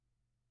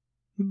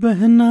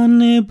बहना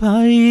ने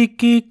भाई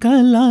की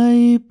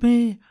कलाई पे,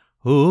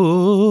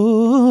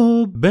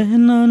 ओ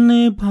बहना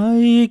ने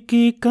भाई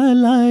की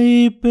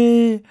कलाई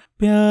पे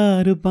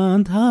प्यार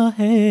बांधा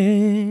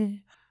है,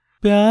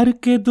 प्यार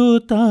के दो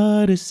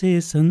तार से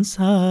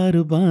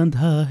संसार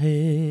बांधा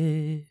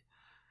है।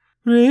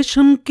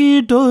 रेशम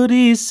की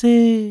डोरी से,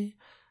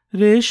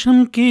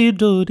 रेशम की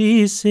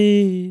डोरी से,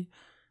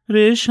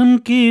 रेशम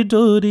की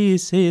डोरी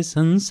से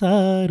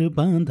संसार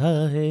बांधा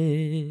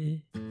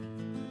है।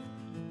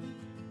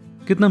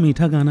 कितना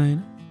मीठा गाना है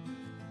ना।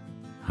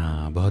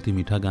 हाँ, बहुत ही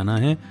मीठा गाना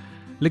है,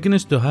 लेकिन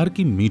इस त्योहार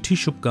की मीठी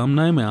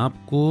शुभकामनाएं मैं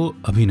आपको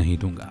अभी नहीं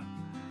दूंगा।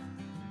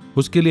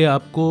 उसके लिए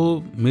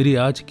आपको मेरी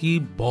आज की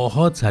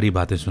बहुत सारी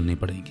बातें सुननी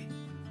पड़ेंगी।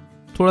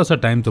 थोड़ा सा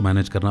टाइम तो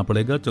मैनेज करना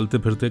पड़ेगा, चलते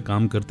फिरते,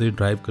 काम करते,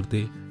 ड्राइव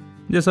करते,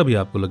 जैसा भी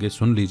आपको लगे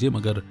सुन लीजिए,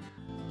 मगर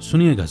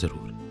सुनिएगा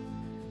जरूर,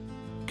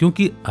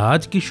 क्योंकि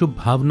आज की शुभ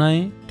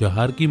भावनाएं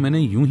त्योहार की मैंने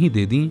यूं ही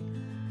दे दी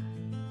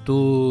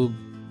तो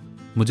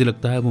मुझे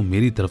लगता है वो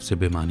मेरी तरफ से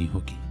बेमानी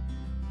होगी।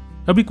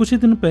 अभी कुछ ही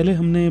दिन पहले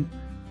हमने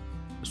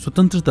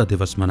स्वतंत्रता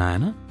दिवस मनाया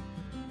ना,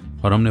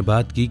 और हमने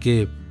बात की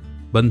कि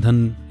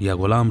बंधन या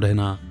गुलाम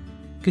रहना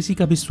किसी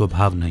का भी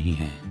स्वभाव नहीं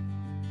है।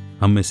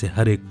 हम में से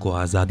हर एक को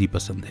आजादी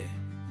पसंद है।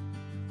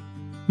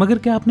 मगर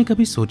क्या आपने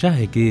कभी सोचा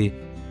है कि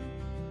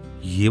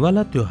ये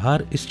वाला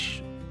त्योहार, इस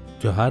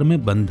त्योहार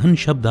में बंधन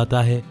शब्द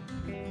आता है,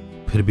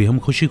 फिर भी हम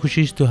खुशी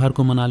खुशी इस त्योहार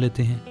को मना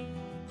लेते हैं?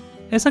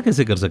 ऐसा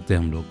कैसे कर सकते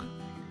हैं हम लोग?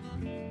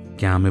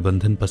 क्या हमें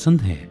बंधन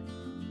पसंद है,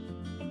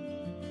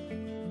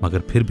 मगर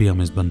फिर भी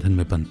हम इस बंधन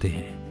में बंधते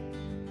हैं?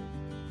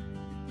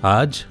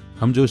 आज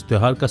हम जो इस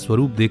त्योहार का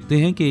स्वरूप देखते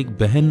हैं कि एक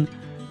बहन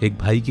एक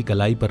भाई की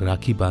कलाई पर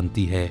राखी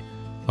बांधती है,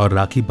 और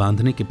राखी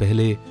बांधने के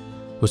पहले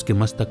उसके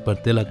मस्तक पर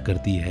तिलक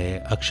करती है,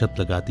 अक्षत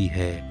लगाती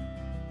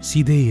है,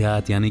 सीधे ही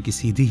हाथ यानी कि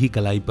सीधी ही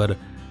कलाई पर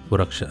वो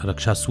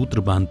रक्षा सूत्र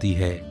बांधती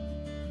है,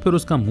 फिर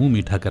उसका मुंह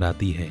मीठा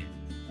कराती है।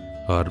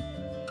 और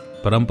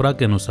परंपरा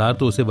के अनुसार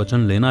तो उसे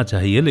वचन लेना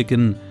चाहिए,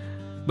 लेकिन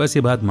बस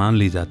ये बात मान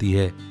ली जाती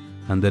है,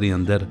 अंदर ही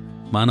अंदर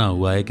माना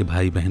हुआ है कि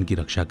भाई बहन की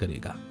रक्षा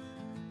करेगा।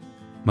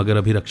 मगर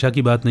अभी रक्षा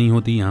की बात नहीं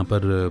होती, यहाँ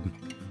पर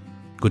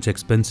कुछ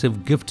एक्सपेंसिव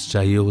गिफ्ट्स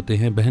चाहिए होते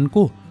हैं बहन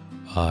को,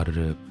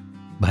 और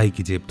भाई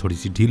की जेब थोड़ी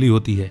सी ढीली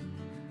होती है,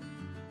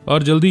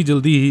 और जल्दी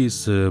जल्दी ही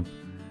इस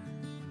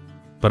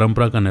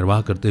परंपरा का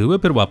निर्वाह करते हुए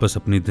फिर वापस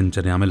अपनी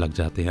दिनचर्या में लग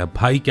जाते हैं।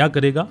 भाई क्या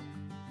करेगा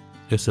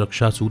इस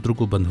रक्षा सूत्र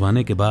को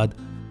बंधवाने के बाद,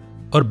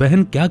 और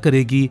बहन क्या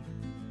करेगी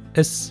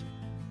इस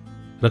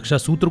रक्षा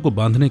सूत्र को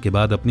बांधने के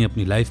बाद अपनी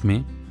अपनी लाइफ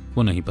में,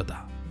 वो नहीं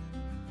पता।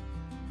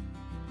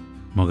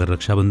 मगर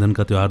रक्षाबंधन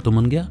का त्योहार तो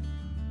मन गया।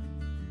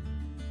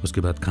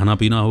 उसके बाद खाना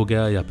पीना हो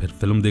गया, या फिर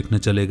फिल्म देखने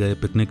चले गए,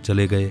 पिकनिक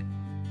चले गए,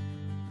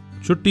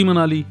 छुट्टी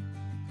मना ली,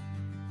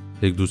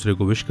 एक दूसरे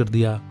को विश कर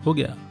दिया, हो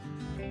गया।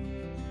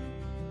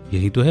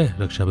 यही तो है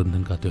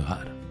रक्षाबंधन का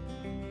त्योहार।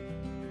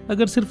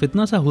 अगर सिर्फ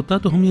इतना सा होता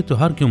तो हम ये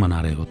त्योहार क्यों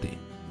मना रहे होते?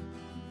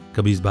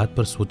 कभी इस बात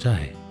पर सोचा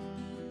है?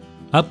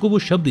 आपको वो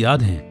शब्द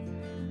याद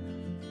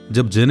हैं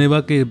जब जेनेवा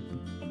के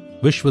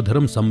विश्व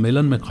धर्म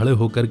सम्मेलन में खड़े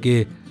होकर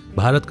के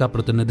भारत का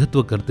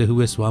प्रतिनिधित्व करते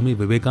हुए स्वामी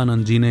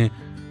विवेकानंद जी ने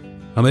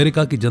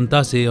अमेरिका की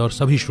जनता से और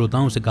सभी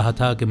श्रोताओं से कहा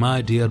था कि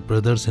my dear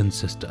brothers and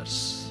sisters,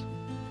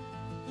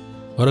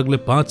 और अगले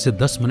 5 से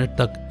 10 मिनट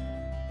तक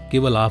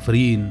केवल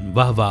आफरीन,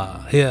 वाह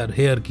वाह, हेयर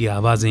हेयर की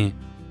आवाजें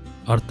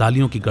और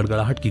तालियों की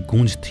गड़गड़ाहट की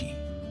गूंज थी,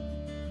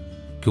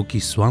 क्योंकि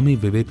स्वामी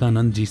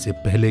विवेकानंद जी से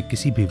पहले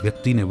किसी भी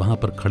व्यक्ति ने वहां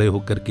पर खड़े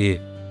होकर के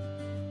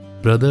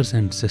ब्रदर्स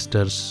एंड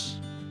सिस्टर्स,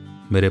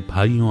 मेरे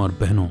भाइयों और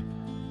बहनों,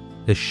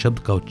 इस शब्द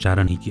का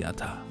उच्चारण ही किया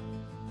था।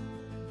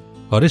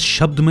 और इस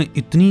शब्द में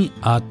इतनी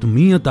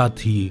आत्मीयता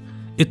थी,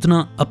 इतना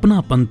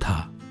अपनापन था,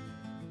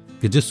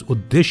 कि जिस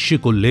उद्देश्य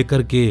को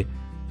लेकर के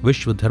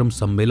विश्व धर्म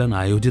सम्मेलन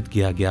आयोजित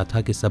किया गया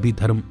था कि सभी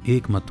धर्म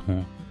एक मत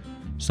हों,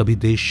 सभी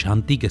देश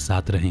शांति के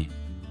साथ रहें,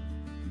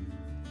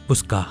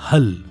 उसका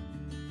हल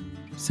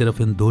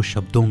सिर्फ इन 2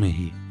 शब्दों में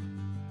ही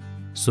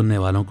सुनने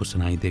वालों को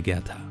सुनाई दे गया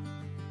था।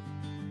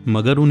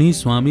 मगर उन्हीं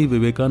स्वामी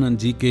विवेकानंद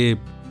जी के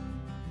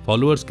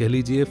फॉलोअर्स कह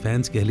लीजिए,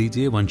 फैंस कह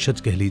लीजिए,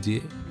 वंशज कह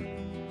लीजिए,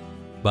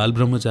 बाल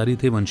ब्रह्मचारी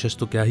थे, वंशज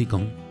तो क्या ही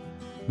कहूं,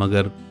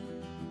 मगर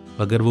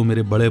अगर वो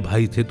मेरे बड़े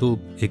भाई थे तो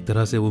एक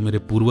तरह से वो मेरे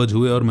पूर्वज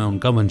हुए और मैं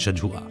उनका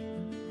वंशज हुआ।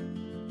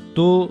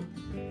 तो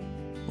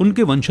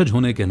उनके वंशज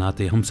होने के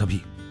नाते हम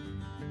सभी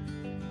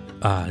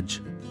आज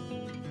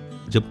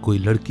जब कोई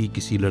लड़की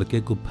किसी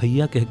लड़के को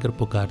भैया कहकर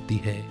पुकारती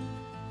है,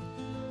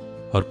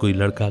 और कोई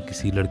लड़का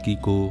किसी लड़की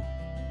को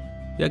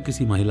या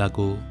किसी महिला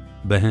को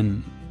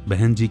बहन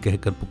बहन जी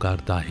कहकर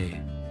पुकारता है,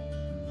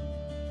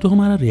 तो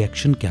हमारा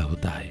रिएक्शन क्या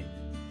होता है?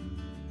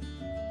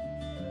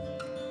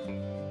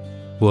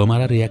 वो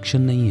हमारा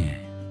रिएक्शन नहीं है,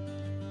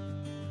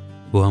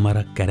 वो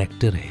हमारा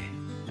कैरेक्टर है,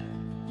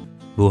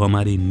 वो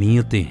हमारी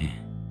नीयतें हैं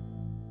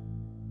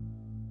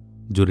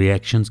जो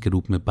रिएक्शंस के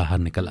रूप में बाहर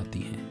निकल आती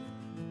हैं।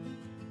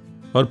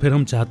 और फिर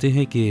हम चाहते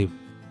हैं कि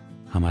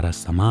हमारा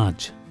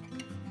समाज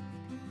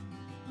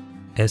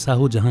ऐसा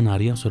हो जहां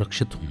नारियां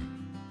सुरक्षित हों।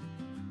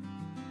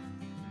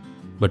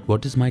 But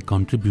what is my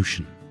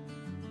contribution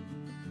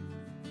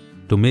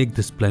to make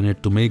this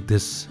planet, to make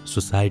this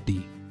society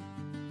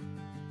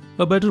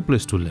a better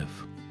place to live.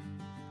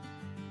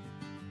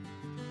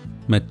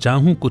 मैं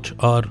चाहूं कुछ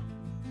और,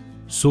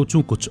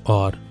 सोचूं कुछ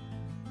और,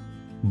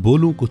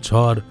 बोलूं कुछ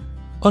और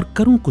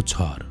करूं कुछ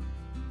और।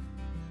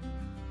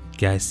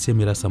 क्या इससे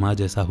मेरा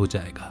समाज ऐसा हो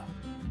जाएगा?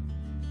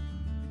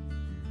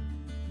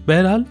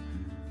 बहरहाल,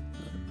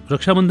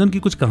 रक्षाबंधन की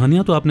कुछ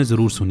कहानियां तो आपने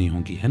जरूर सुनी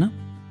होंगी, है ना?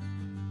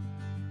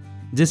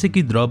 जैसे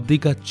कि द्रौपदी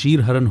का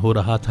चीरहरण हो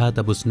रहा था,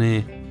 तब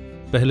उसने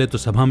पहले तो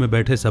सभा में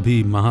बैठे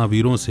सभी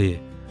महावीरों से,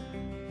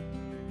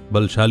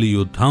 बलशाली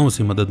योद्धाओं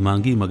से मदद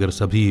मांगी, मगर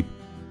सभी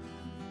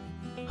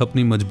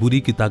अपनी मजबूरी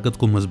की ताकत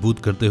को मजबूत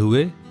करते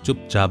हुए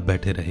चुपचाप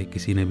बैठे रहे,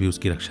 किसी ने भी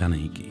उसकी रक्षा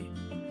नहीं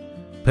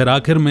की। फिर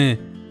आखिर में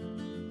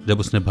जब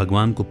उसने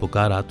भगवान को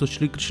पुकारा तो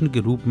श्री कृष्ण के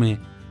रूप में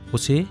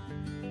उसे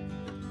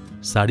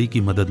साड़ी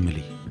की मदद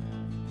मिली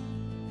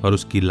और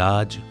उसकी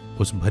लाज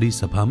उस भरी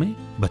सभा में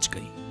बच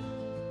गई।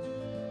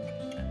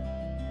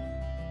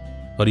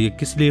 और ये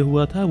किस लिए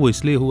हुआ था? वो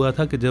इसलिए हुआ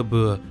था कि जब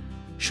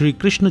श्री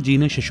कृष्ण जी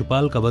ने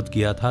शिशुपाल का वध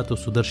किया था तो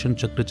सुदर्शन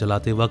चक्र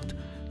चलाते वक्त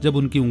जब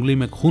उनकी उंगली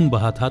में खून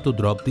बहा था तो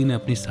द्रौपदी ने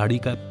अपनी साड़ी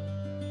का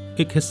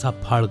एक हिस्सा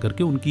फाड़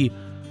करके उनकी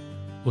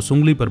उस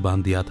उंगली पर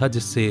बांध दिया था,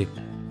 जिससे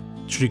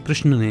श्री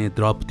कृष्ण ने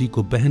द्रौपदी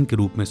को बहन के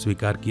रूप में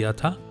स्वीकार किया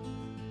था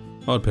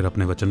और फिर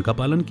अपने वचन का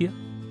पालन किया।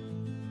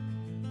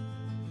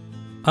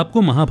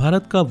 आपको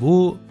महाभारत का वो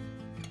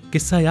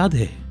किस्सा याद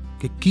है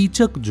कि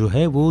कीचक जो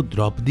है वो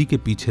द्रौपदी के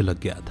पीछे लग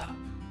गया था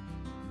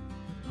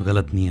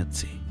गलत नियत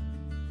से।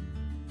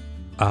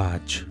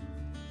 आज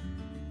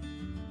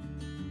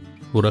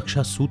वो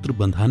रक्षा सूत्र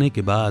बंधाने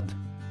के बाद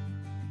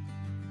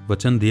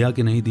वचन दिया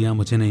कि नहीं दिया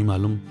मुझे नहीं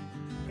मालूम,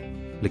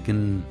 लेकिन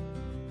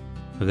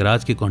अगर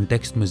आज के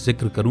कॉन्टेक्स्ट में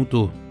जिक्र करूं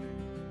तो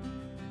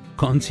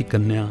कौन सी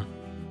कन्या,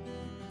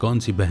 कौन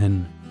सी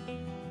बहन,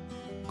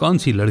 कौन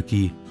सी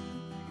लड़की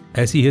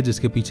ऐसी है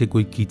जिसके पीछे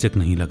कोई कीचक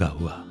नहीं लगा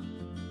हुआ?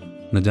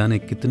 न जाने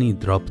कितनी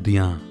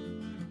द्रौपदियां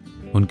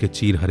उनके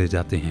चीर हरे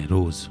जाते हैं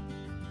रोज,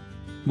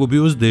 वो भी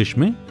उस देश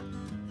में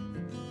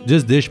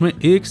जिस देश में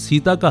एक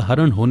सीता का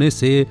हरण होने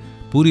से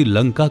पूरी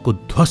लंका को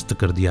ध्वस्त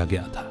कर दिया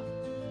गया था।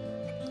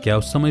 क्या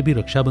उस समय भी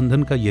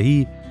रक्षाबंधन का यही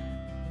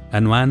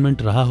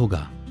एनवायरनमेंट रहा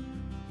होगा?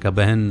 क्या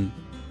बहन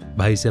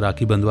भाई से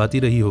राखी बंधवाती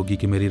रही होगी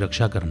कि मेरी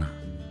रक्षा करना?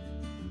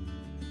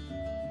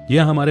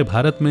 यह हमारे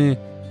भारत में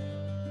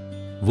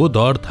वो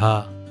दौर था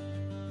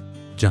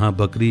जहां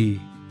बकरी,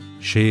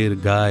 शेर,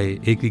 गाय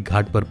एक ही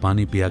घाट पर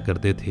पानी पिया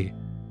करते थे,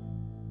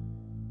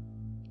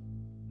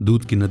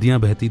 दूध की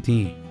नदियां बहती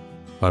थीं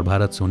और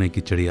भारत सोने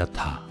की चिड़िया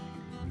था।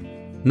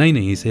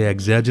 नहीं, इसे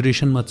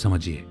एग्जैजरेशन मत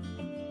समझिए,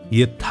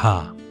 ये था।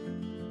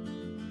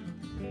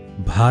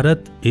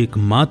 भारत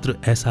एकमात्र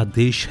ऐसा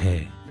देश है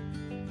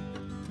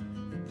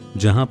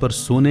जहां पर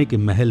सोने के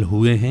महल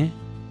हुए हैं,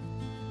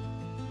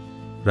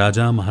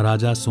 राजा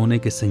महाराजा सोने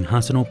के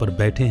सिंहासनों पर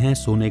बैठे हैं,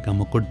 सोने का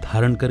मुकुट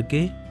धारण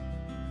करके।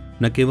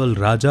 न केवल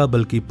राजा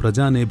बल्कि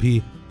प्रजा ने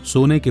भी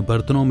सोने के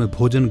बर्तनों में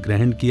भोजन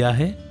ग्रहण किया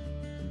है,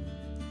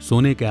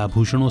 सोने के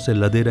आभूषणों से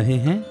लदे रहे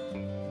हैं,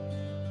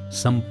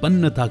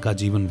 संपन्नता का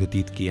जीवन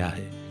व्यतीत किया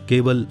है।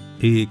 केवल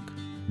एक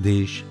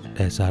देश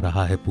ऐसा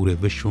रहा है पूरे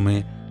विश्व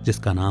में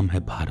जिसका नाम है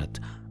भारत।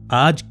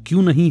 आज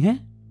क्यों नहीं है?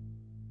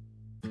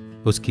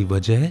 उसकी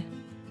वजह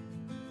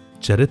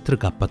चरित्र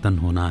का पतन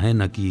होना है,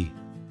 न कि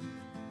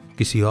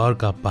किसी और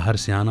का बाहर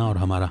से आना और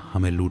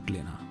हमें लूट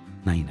लेना।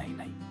 नहीं,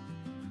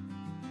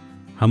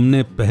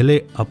 हमने पहले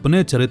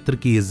अपने चरित्र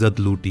की इज्जत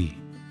लूटी,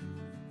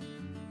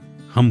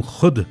 हम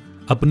खुद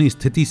अपनी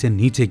स्थिति से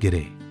नीचे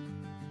गिरे,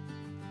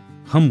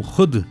 हम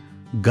खुद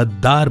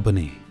गद्दार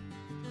बने,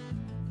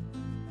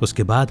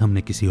 उसके बाद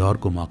हमने किसी और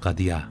को मौका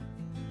दिया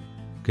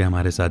कि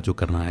हमारे साथ जो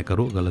करना है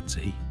करो, गलत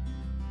सही।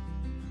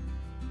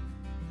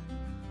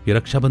 ये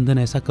रक्षाबंधन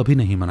ऐसा कभी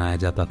नहीं मनाया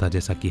जाता था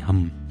जैसा कि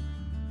हम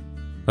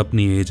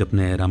अपनी एज,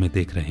 अपने एरा में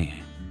देख रहे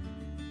हैं।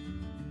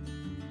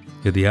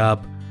 यदि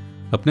आप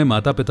अपने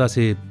माता पिता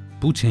से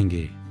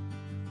पूछेंगे,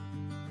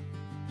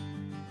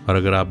 और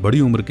अगर आप बड़ी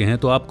उम्र के हैं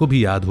तो आपको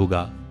भी याद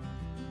होगा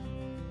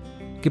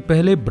कि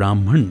पहले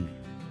ब्राह्मण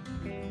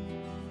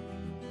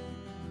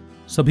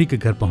सभी के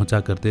घर पहुंचा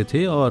करते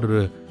थे और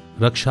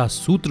रक्षा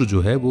सूत्र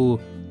जो है वो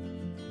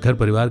घर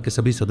परिवार के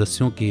सभी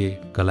सदस्यों के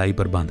कलाई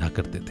पर बांधा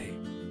करते थे।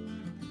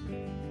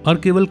 और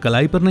केवल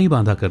कलाई पर नहीं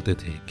बांधा करते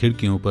थे,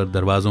 खिड़कियों पर,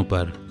 दरवाजों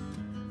पर।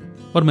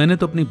 और मैंने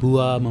तो अपनी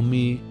बुआ,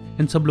 मम्मी,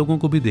 इन सब लोगों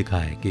को भी देखा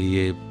है कि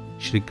ये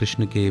श्री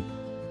कृष्ण के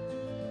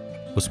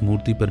उस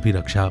मूर्ति पर भी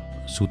रक्षा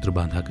सूत्र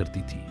बांधा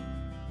करती थी,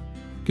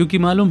 क्योंकि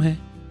मालूम है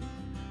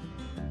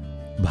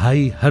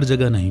भाई हर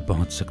जगह नहीं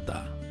पहुंच सकता,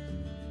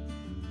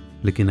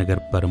 लेकिन अगर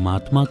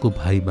परमात्मा को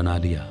भाई बना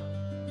लिया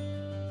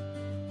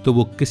तो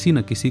वो किसी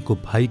न किसी को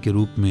भाई के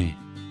रूप में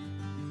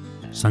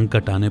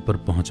संकट आने पर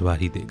पहुंचवा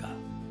ही देगा।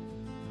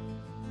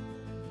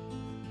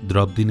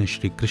 द्रौपदी ने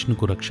श्री कृष्ण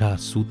को रक्षा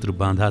सूत्र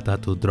बांधा था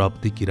तो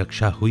द्रौपदी की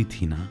रक्षा हुई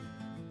थी ना।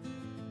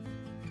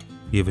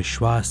 ये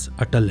विश्वास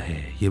अटल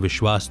है, ये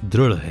विश्वास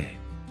दृढ़ है।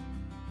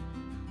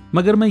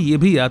 मगर मैं ये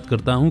भी याद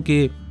करता हूं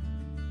कि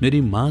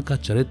मेरी मां का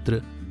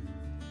चरित्र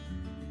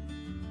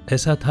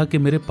ऐसा था कि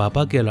मेरे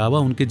पापा के अलावा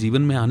उनके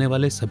जीवन में आने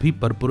वाले सभी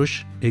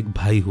परपुरुष एक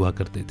भाई हुआ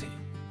करते थे।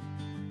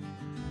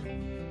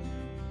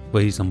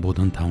 वही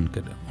संबोधन था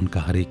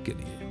उनका हर एक के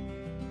लिए।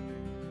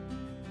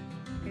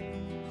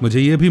 मुझे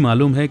यह भी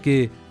मालूम है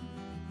कि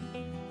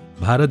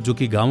भारत जो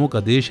कि गांवों का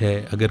देश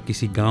है, अगर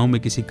किसी गांव में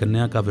किसी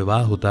कन्या का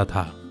विवाह होता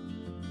था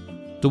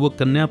तो वो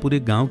कन्या पूरे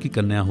गांव की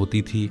कन्या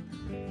होती थी।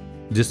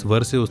 जिस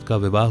वर से उसका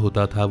विवाह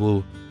होता था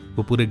वो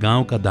पूरे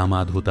गांव का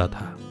दामाद होता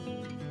था।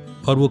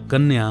 और वो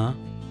कन्या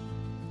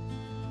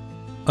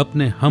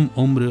अपने हम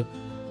उम्र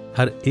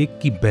हर एक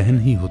की बहन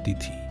ही होती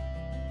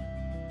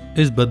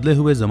थी। इस बदले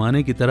हुए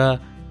जमाने की तरह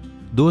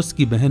दोस्त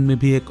की बहन में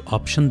भी एक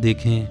ऑप्शन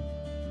देखें,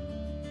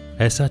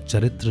 ऐसा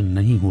चरित्र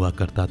नहीं हुआ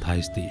करता था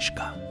इस देश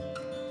का।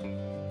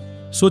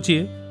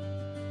 सोचिए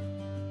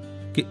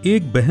कि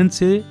एक बहन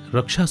से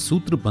रक्षा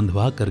सूत्र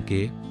बंधवा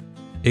करके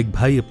एक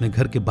भाई अपने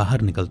घर के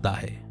बाहर निकलता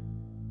है।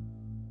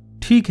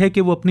 ठीक है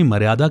कि वो अपनी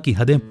मर्यादा की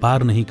हदें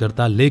पार नहीं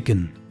करता,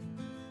 लेकिन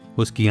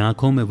उसकी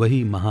आंखों में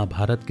वही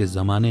महाभारत के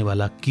जमाने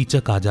वाला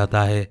कीचक आ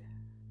जाता है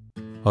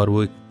और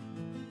वो एक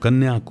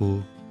कन्या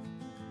को,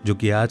 जो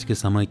कि आज के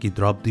समय की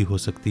द्रौपदी हो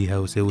सकती है,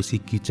 उसे उसी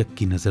कीचक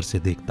की नजर से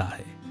देखता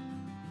है।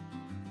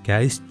 क्या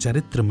इस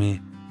चरित्र में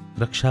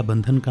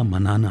रक्षाबंधन का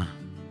मनाना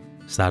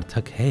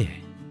सार्थक है?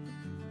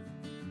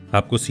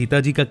 आपको सीता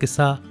जी का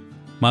किस्सा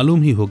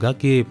मालूम ही होगा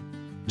कि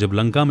जब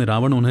लंका में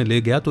रावण उन्हें ले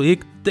गया तो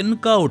एक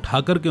तिनका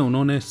उठाकर के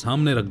उन्होंने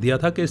सामने रख दिया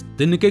था कि इस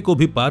तिनके को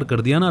भी पार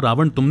कर दिया ना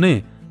रावण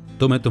तुमने,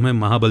 तो मैं तुम्हें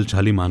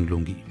महाबलशाली मान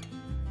लूंगी।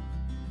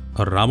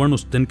 और रावण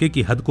उस तिनके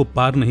की हद को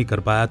पार नहीं कर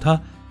पाया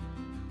था,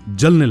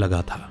 जलने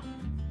लगा था।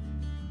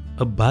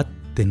 अब बात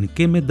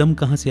तिनके में दम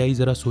कहां से आई,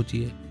 जरा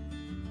सोचिए।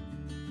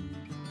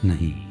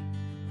 नहीं,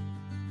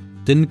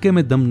 तिनके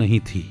में दम नहीं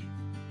थी,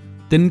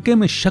 तिनके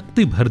में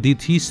शक्ति भर दी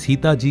थी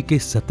सीता जी के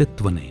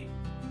सतीत्व ने,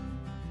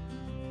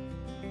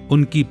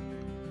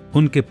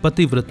 उनके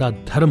पतिव्रता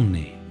धर्म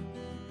ने,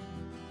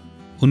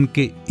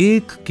 उनके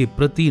एक के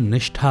प्रति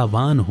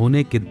निष्ठावान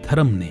होने के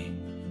धर्म ने।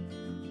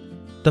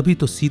 तभी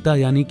तो सीता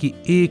यानी कि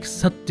एक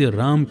सत्य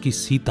राम की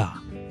सीता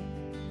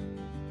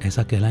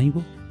ऐसा कहलाई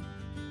वो।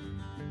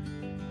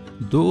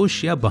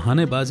 दोष या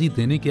बहानेबाजी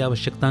देने की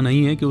आवश्यकता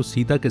नहीं है कि उस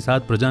सीता के साथ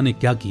प्रजा ने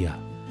क्या किया।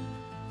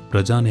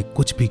 प्रजा ने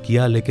कुछ भी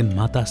किया, लेकिन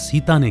माता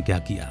सीता ने क्या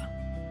किया?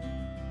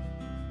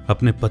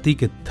 अपने पति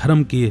के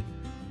धर्म की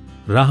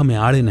राह में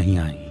आड़े नहीं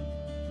आई,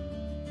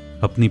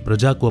 अपनी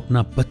प्रजा को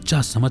अपना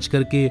बच्चा समझ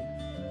करके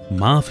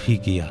माफ ही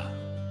किया।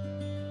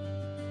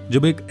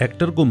 जब एक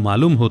एक्टर को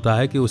मालूम होता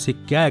है कि उसे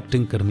क्या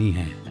एक्टिंग करनी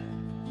है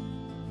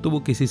तो वो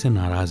किसी से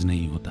नाराज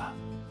नहीं होता।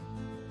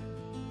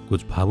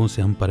 कुछ भावों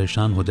से हम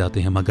परेशान हो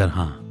जाते हैं, मगर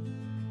हां,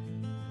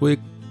 वो एक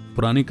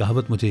पुरानी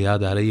कहावत मुझे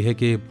याद आ रही है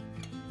कि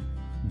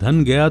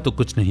धन गया तो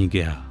कुछ नहीं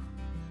गया,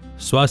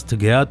 स्वास्थ्य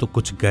गया तो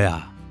कुछ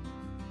गया,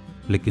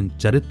 लेकिन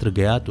चरित्र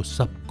गया तो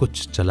सब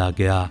कुछ चला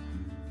गया।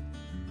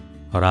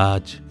 और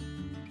आज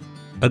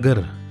अगर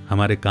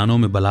हमारे कानों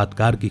में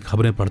बलात्कार की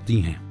खबरें पड़ती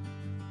हैं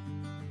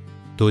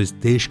तो इस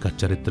देश का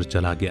चरित्र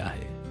चला गया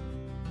है।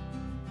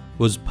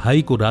 उस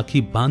भाई को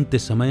राखी बांधते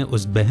समय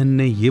उस बहन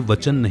ने यह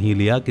वचन नहीं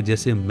लिया कि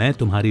जैसे मैं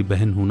तुम्हारी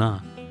बहन हूं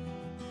ना,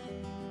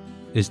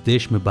 इस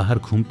देश में बाहर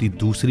घूमती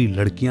दूसरी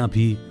लड़कियां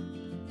भी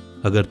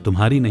अगर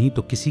तुम्हारी नहीं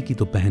तो किसी की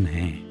तो बहन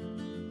हैं।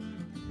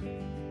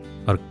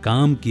 और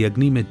काम की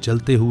अग्नि में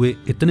जलते हुए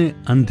इतने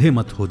अंधे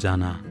मत हो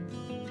जाना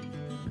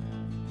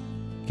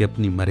कि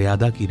अपनी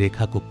मर्यादा की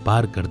रेखा को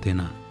पार कर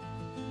देना,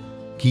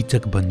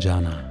 कीचक बन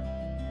जाना,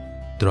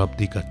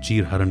 द्रौपदी का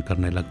चीरहरण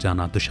करने लग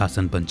जाना,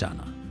 दुशासन बन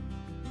जाना।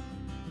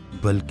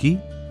 बल्कि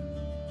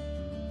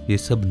ये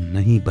सब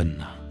नहीं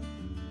बनना।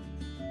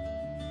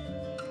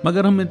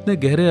 मगर हम इतने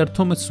गहरे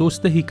अर्थों में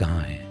सोचते ही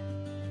कहां हैं।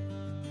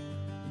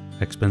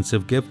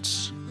 Expensive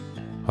gifts,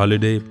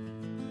 holiday,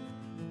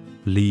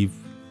 leave,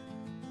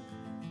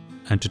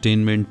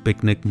 entertainment,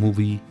 picnic,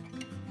 movie,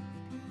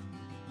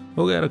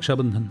 हो गया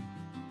रक्षाबंधन।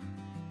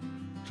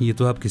 ये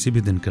तो आप किसी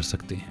भी दिन कर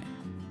सकते हैं,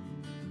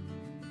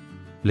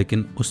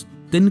 लेकिन उस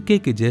तिनके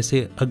के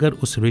जैसे अगर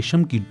उस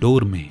रेशम की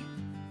डोर में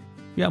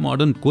या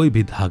मॉडर्न कोई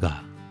भी धागा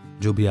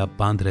जो भी आप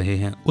बांध रहे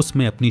हैं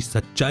उसमें अपनी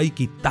सच्चाई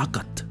की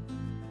ताकत,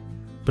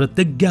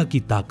 प्रतिज्ञा की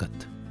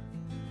ताकत,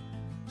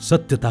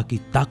 सत्यता की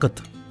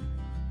ताकत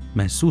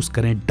महसूस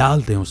करें,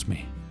 डाल दें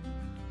उसमें,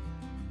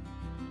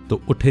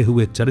 तो उठे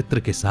हुए चरित्र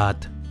के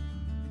साथ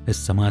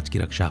इस समाज की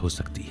रक्षा हो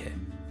सकती है।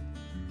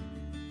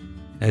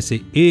 ऐसे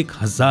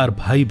 1000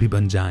 भाई भी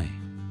बन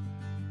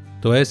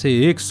जाएं तो ऐसे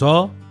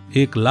 100,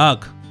 1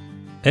 लाख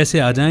ऐसे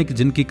आ जाएं कि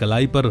जिनकी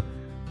कलाई पर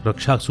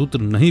रक्षा सूत्र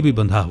नहीं भी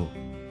बंधा हो,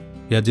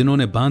 या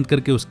जिन्होंने बांध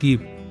करके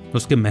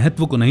उसके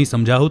महत्व को नहीं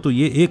समझा हो, तो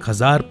ये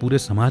 1000 पूरे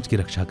समाज की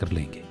रक्षा कर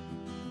लेंगे।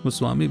 वो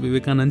स्वामी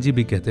विवेकानंद जी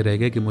भी कहते रह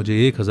गए कि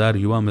मुझे 1000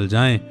 युवा मिल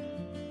जाएं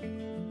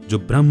जो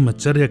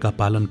ब्रह्मचर्य का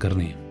पालन कर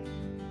लें,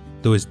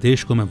 तो इस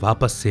देश को मैं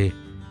वापस से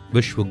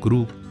विश्व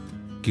गुरु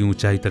की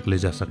ऊंचाई तक ले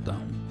जा सकता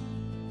हूं।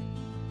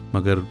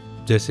 मगर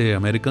जैसे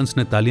अमेरिकन्स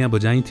ने तालियां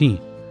बजाई थीं,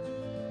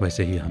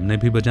 वैसे ही हमने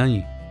भी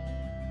बजाई।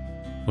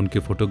 उनके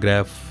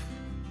फोटोग्राफ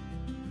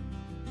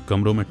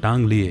कमरों में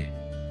टांग लिए,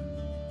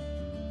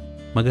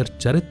 मगर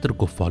चरित्र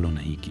को फॉलो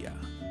नहीं किया,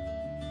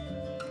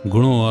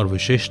 गुणों और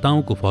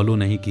विशेषताओं को फॉलो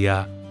नहीं किया,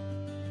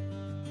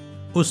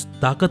 उस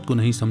ताकत को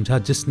नहीं समझा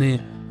जिसने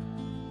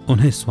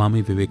उन्हें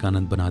स्वामी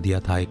विवेकानंद बना दिया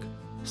था एक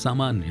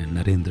सामान्य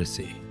नरेंद्र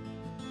से।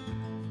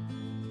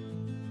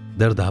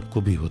 दर्द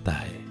आपको भी होता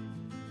है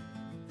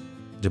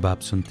जब आप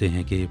सुनते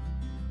हैं कि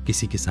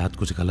किसी के साथ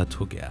कुछ गलत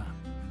हो गया,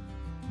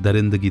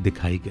 दरिंदगी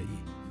दिखाई गई,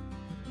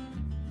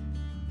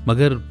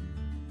 मगर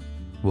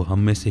वो हम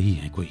में से ही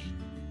है कोई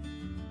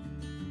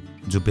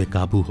जो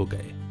बेकाबू हो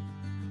गए।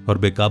 और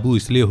बेकाबू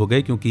इसलिए हो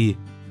गए क्योंकि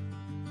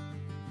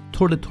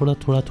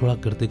थोड़ा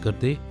करते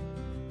करते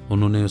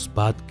उन्होंने उस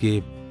बात के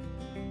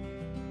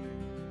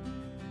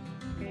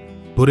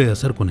बुरे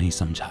असर को नहीं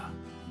समझा,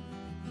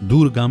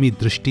 दूरगामी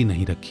दृष्टि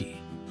नहीं रखी।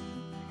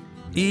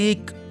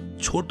 एक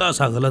छोटा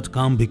सा गलत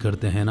काम भी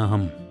करते हैं ना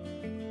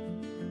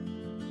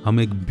हम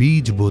एक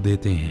बीज बो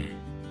देते हैं,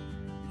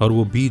 और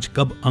वो बीज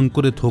कब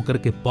अंकुरित होकर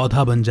के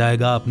पौधा बन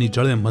जाएगा, अपनी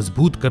जड़ें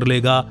मजबूत कर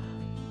लेगा,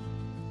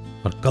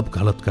 और कब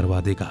गलत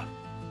करवा देगा,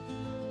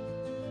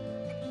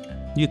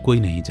 ये कोई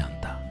नहीं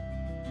जानता।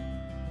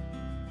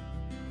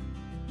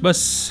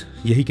 बस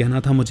यही कहना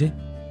था मुझे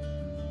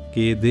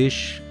कि ये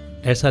देश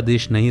ऐसा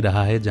देश नहीं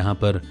रहा है जहां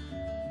पर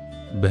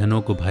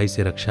बहनों को भाई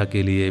से रक्षा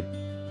के लिए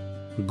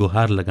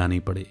गुहार लगानी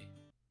पड़े।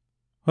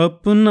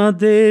 अपना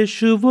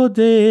देश वो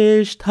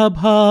देश था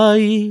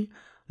भाई,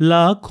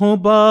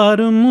 लाखों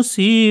बार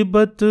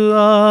मुसीबत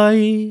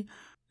आई,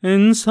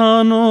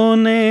 इंसानों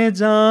ने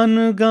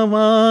जान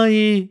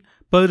गंवाई,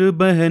 पर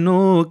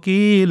बहनों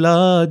की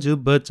लाज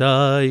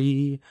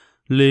बचाई।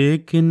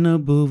 लेकिन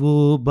अब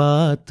वो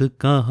बात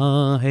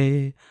कहाँ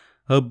है,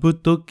 अब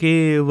तो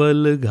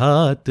केवल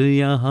घात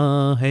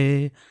यहाँ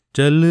है।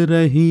 चल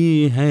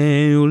रही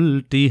हैं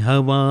उल्टी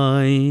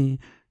हवाएं,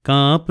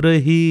 कांप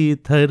रही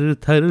थर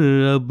थर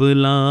अब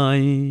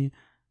लाएं।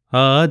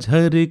 आज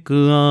हर एक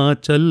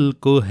आंचल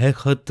को है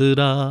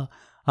खतरा,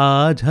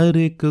 आज हर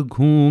एक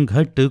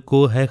घूंघट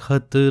को है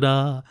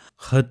खतरा।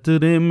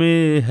 खतरे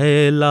में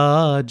है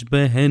लाज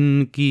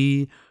बहन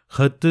की,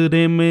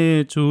 खतरे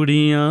में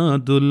चूड़ियां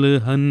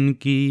दुल्हन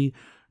की।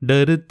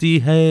 डरती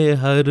है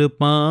हर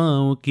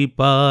पांव की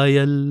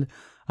पायल,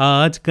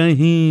 आज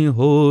कहीं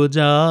हो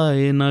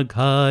जाए न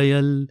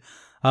घायल।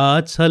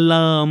 आज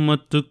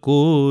सलामत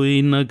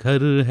कोई न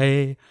घर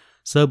है,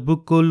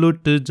 सबको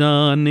लुट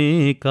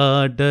जाने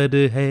का डर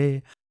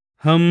है।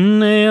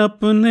 हमने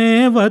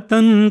अपने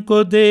वतन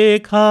को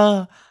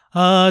देखा,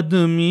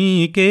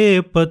 आदमी के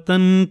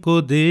पतन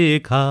को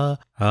देखा।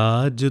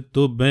 आज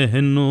तो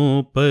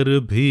बहनों पर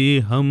भी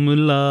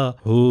हमला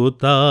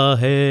होता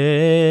है,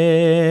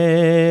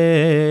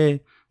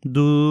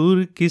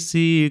 दूर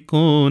किसी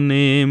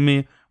कोने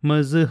में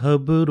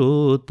मजहब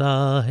रोता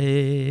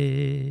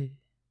है।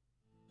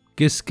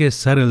 किसके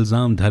सर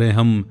इल्जाम धरे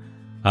हम,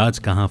 आज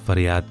कहाँ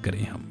फरियाद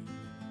करें हम।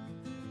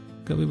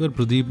 कविवर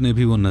प्रदीप ने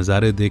भी वो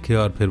नज़ारे देखे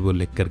और फिर वो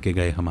लिख करके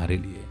गए हमारे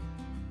लिए।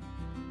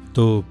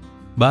 तो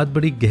बात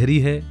बड़ी गहरी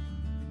है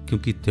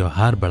क्योंकि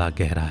त्योहार बड़ा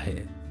गहरा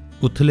है,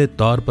 उथले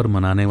तौर पर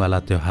मनाने वाला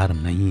त्योहार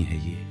नहीं है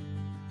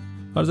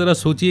ये। और जरा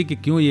सोचिए कि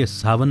क्यों ये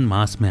सावन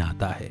मास में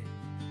आता है,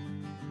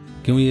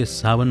 क्यों ये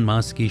सावन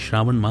मास की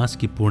श्रावण मास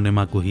की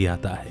पूर्णिमा को ही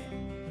आता है।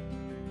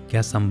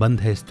 क्या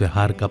संबंध है इस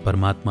त्योहार का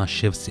परमात्मा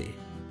शिव से?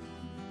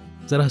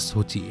 जरा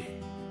सोचिए।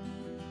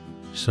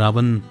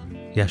 श्रावण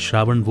या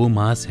श्रावण वो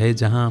मास है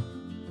जहां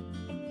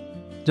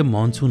जब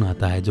मॉनसून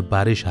आता है, जब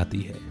बारिश आती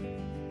है,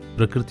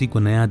 प्रकृति को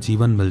नया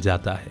जीवन मिल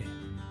जाता है,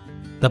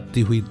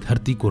 तपती हुई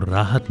धरती को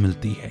राहत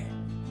मिलती है।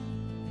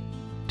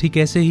 ठीक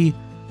ऐसे ही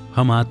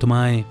हम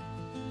आत्माएं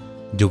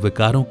जो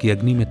विकारों की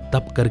अग्नि में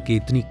तप करके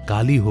इतनी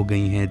काली हो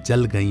गई हैं,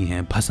 जल गई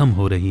हैं, भस्म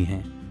हो रही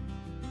हैं,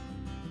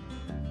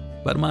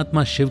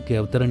 परमात्मा शिव के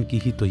अवतरण की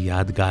ही तो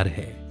यादगार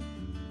है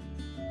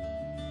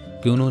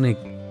कि उन्होंने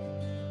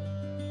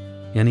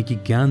यानी कि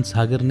ज्ञान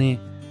सागर ने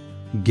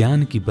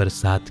ज्ञान की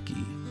बरसात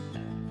की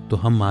तो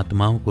हम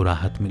आत्माओं को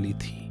राहत मिली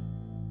थी।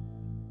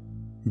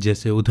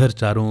 जैसे उधर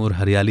चारों ओर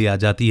हरियाली आ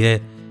जाती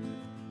है,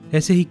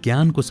 ऐसे ही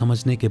ज्ञान को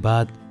समझने के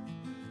बाद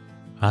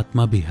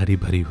आत्मा भी हरी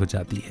भरी हो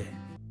जाती है।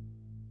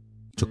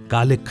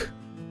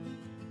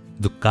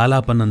 जो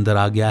कालापन अंदर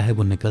आ गया है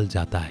वो निकल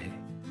जाता है।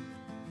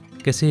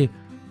 कैसे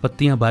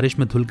पत्तियां बारिश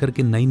में धुल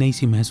करके नई नई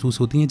सी महसूस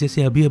होती हैं,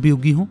 जैसे अभी अभी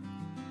उगी हों,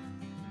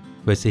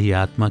 वैसे ही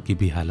आत्मा की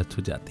भी हालत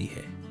हो जाती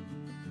है।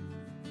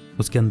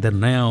 उसके अंदर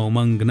नया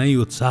उमंग, नई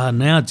उत्साह,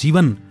 नया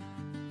जीवन,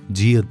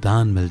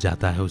 जीवदान मिल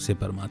जाता है उसे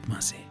परमात्मा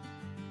से।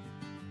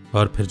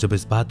 और फिर जब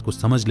इस बात को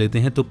समझ लेते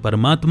हैं तो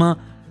परमात्मा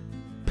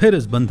फिर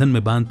इस बंधन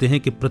में बांधते हैं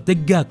कि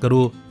प्रतिज्ञा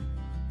करो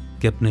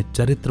कि अपने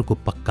चरित्र को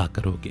पक्का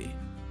करोगे।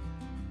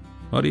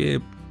 और ये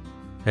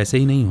ऐसे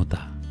ही नहीं होता,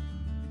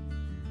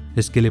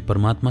 इसके लिए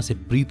परमात्मा से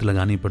प्रीत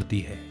लगानी पड़ती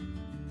है।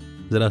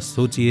 जरा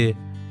सोचिए,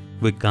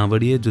 वे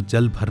कांवड़िए जो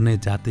जल भरने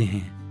जाते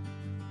हैं,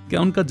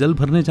 क्या उनका जल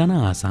भरने जाना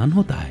आसान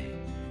होता है?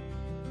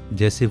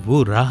 जैसे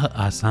वो राह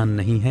आसान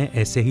नहीं है,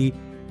 ऐसे ही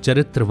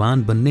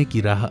चरित्रवान बनने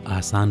की राह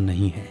आसान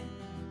नहीं है।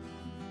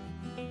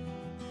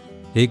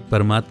 एक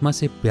परमात्मा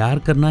से प्यार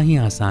करना ही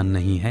आसान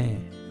नहीं है,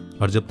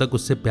 और जब तक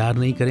उससे प्यार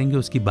नहीं करेंगे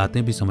उसकी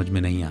बातें भी समझ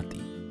में नहीं आती।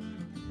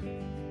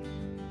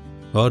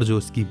 और जो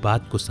उसकी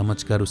बात को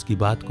समझकर, उसकी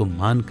बात को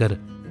मानकर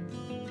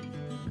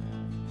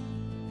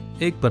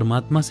एक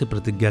परमात्मा से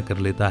प्रतिज्ञा कर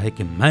लेता है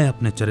कि मैं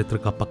अपने चरित्र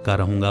का पक्का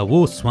रहूंगा,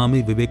 वो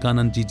स्वामी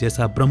विवेकानंद जी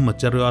जैसा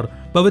ब्रह्मचर्य और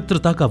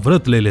पवित्रता का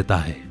व्रत ले लेता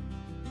है,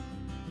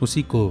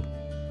 उसी को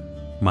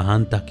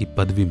महानता की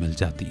पदवी मिल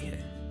जाती है।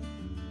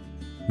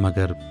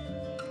 मगर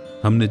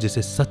हमने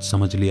जिसे सच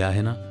समझ लिया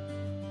है ना,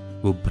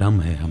 वो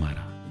भ्रम है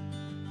हमारा।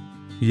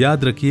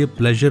 याद रखिए,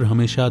 प्लेजर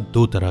हमेशा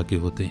दो तरह के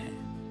होते हैं।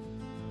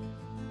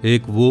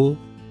 एक वो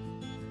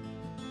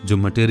जो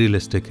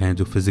मटेरियलिस्टिक हैं,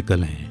 जो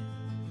फिजिकल हैं,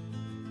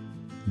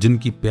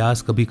 जिनकी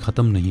प्यास कभी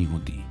खत्म नहीं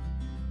होती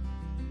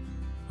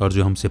और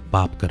जो हमसे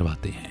पाप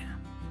करवाते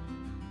हैं।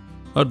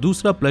 और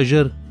दूसरा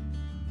प्लेजर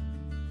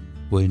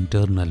वो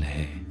इंटरनल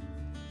है,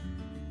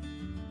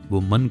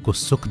 वो मन को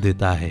सुख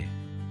देता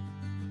है,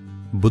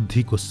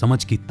 बुद्धि को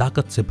समझ की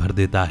ताकत से भर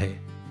देता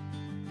है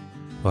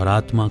और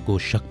आत्मा को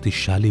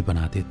शक्तिशाली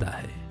बना देता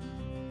है।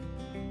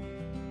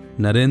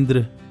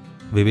 नरेंद्र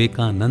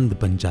विवेकानंद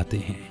बन जाते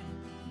हैं।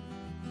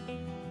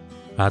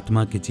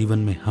 आत्मा के जीवन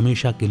में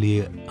हमेशा के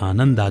लिए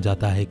आनंद आ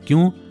जाता है।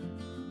 क्यों?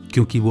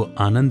 क्योंकि वो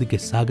आनंद के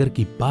सागर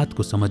की बात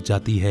को समझ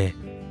जाती है।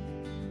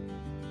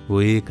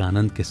 वो एक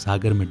आनंद के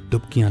सागर में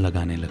डुबकियां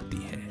लगाने लगती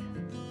है।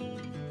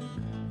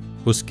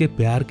 उसके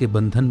प्यार के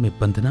बंधन में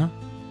बंधना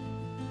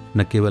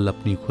न केवल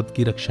अपनी खुद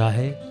की रक्षा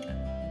है,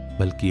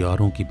 बल्कि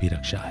औरों की भी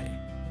रक्षा है।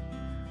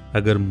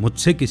 अगर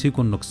मुझसे किसी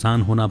को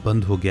नुकसान होना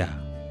बंद हो गया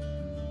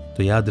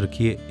तो याद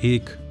रखिए,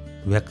 एक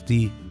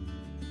व्यक्ति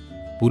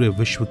पूरे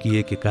विश्व की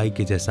एक इकाई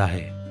के जैसा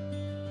है।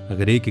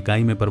 अगर एक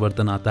इकाई में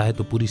परिवर्तन आता है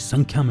तो पूरी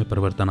संख्या में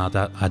परिवर्तन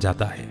आ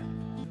जाता है।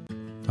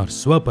 और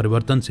स्व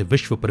परिवर्तन से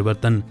विश्व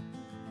परिवर्तन,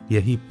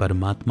 यही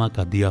परमात्मा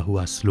का दिया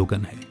हुआ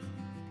स्लोगन है।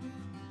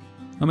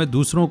 हमें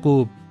दूसरों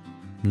को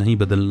नहीं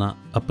बदलना,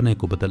 अपने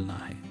को बदलना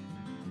है।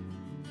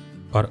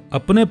 और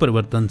अपने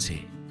परिवर्तन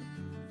से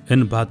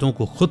इन बातों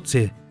को खुद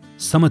से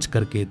समझ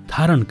करके,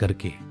 धारण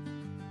करके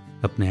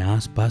अपने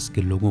आसपास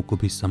के लोगों को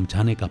भी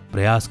समझाने का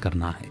प्रयास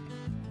करना है।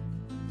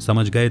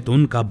 समझ गए तो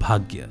उनका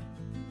भाग्य,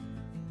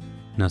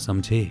 न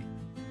समझे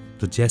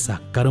तो जैसा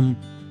कर्म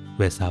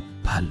वैसा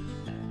फल।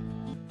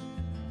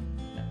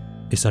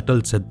 इस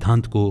अटल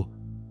सिद्धांत को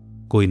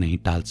कोई नहीं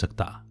टाल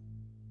सकता,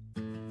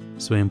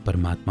 स्वयं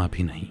परमात्मा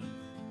भी नहीं।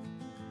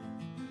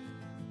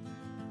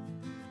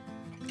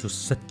 तो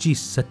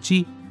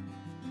सच्ची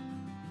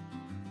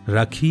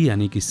राखी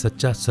यानी कि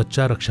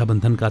सच्चा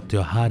रक्षाबंधन का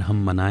त्योहार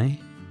हम मनाएं,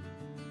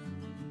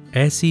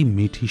 ऐसी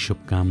मीठी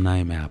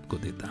शुभकामनाएं मैं आपको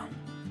देता हूं।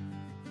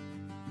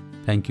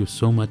 थैंक यू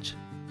सो मच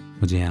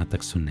मुझे यहां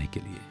तक सुनने के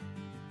लिए।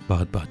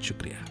 बहुत बहुत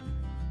शुक्रिया।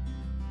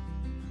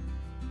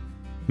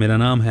 मेरा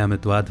नाम है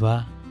अमित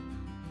वाधवा।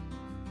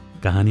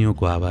 कहानियों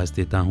को आवाज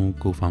देता हूं,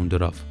 को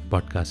founder of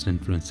podcast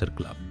influencer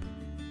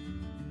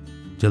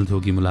club. जल्द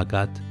होगी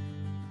मुलाकात।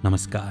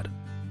 नमस्कार।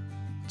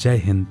 जय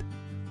हिंद,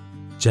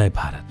 जय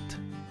भारत।